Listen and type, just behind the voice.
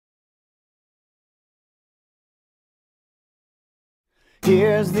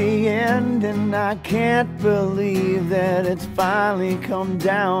Here's the end, and I can't believe that it's finally come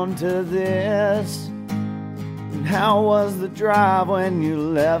down to this. And how was the drive when you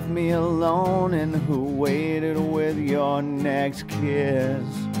left me alone? And who waited with your next kiss?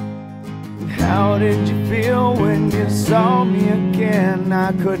 And how did you feel when you saw me again?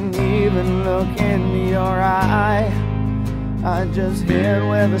 I couldn't even look in your eye. I just hid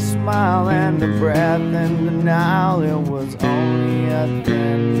with a smile and a breath in denial. It was only a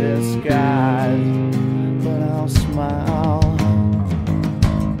thin disguise, but I'll smile,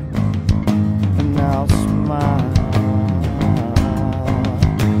 and I'll smile.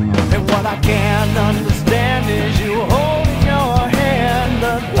 And what I can't understand is you holding your hand,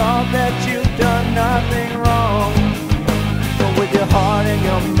 the thought that you've done nothing wrong. But with your heart and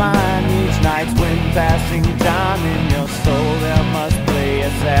your mind, each night's wind passing time. In your soul there must play a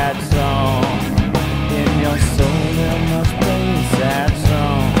sad song. In your soul there must play a sad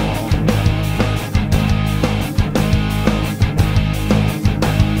song.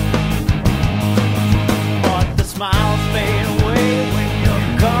 But the smiles fade away when your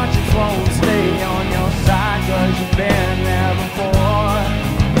conscience won't stay on your side, 'cause you've been there before.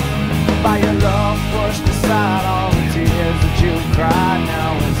 By your love pushed aside all the tears that you cried.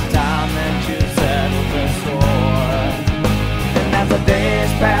 Now it's time that you settle the score. And as the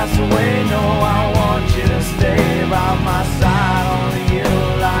days pass away, no, I want you to stay by my side, only you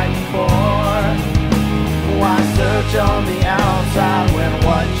like before. Why search on the outside when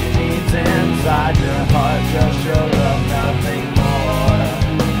what you need's inside your heart? Just your love, nothing more.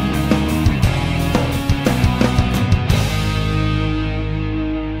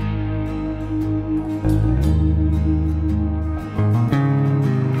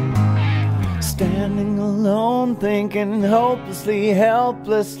 Standing alone, thinking hopelessly,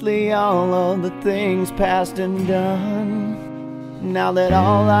 helplessly, all of the things past and done. Now that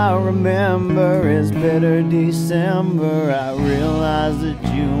all I remember is bitter December, I realize that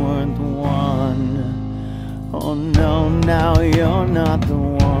you weren't the one. Oh no, now you're not the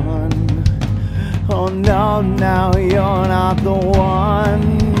one. Oh no, now you're not the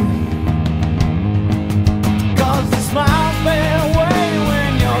one. 'Cause the smiles fade away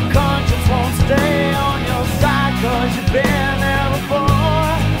when your conscience won't stay on your side, 'cause you've been there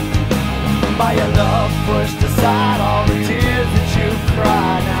before. By your love pushed aside all the tears that you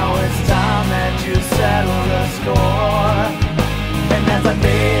cried. Now it's time that you settle the score. And as the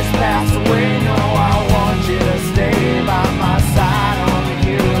days pass away, no, I want you to stay by my side, only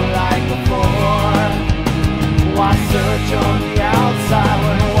you like before. Why search on the outside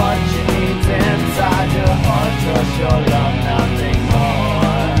when what you need's inside your heart? Trust your love, nothing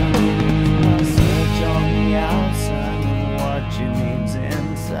more. Why search on the outside when what you need's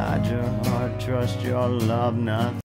inside your heart? Trust your love, nothing.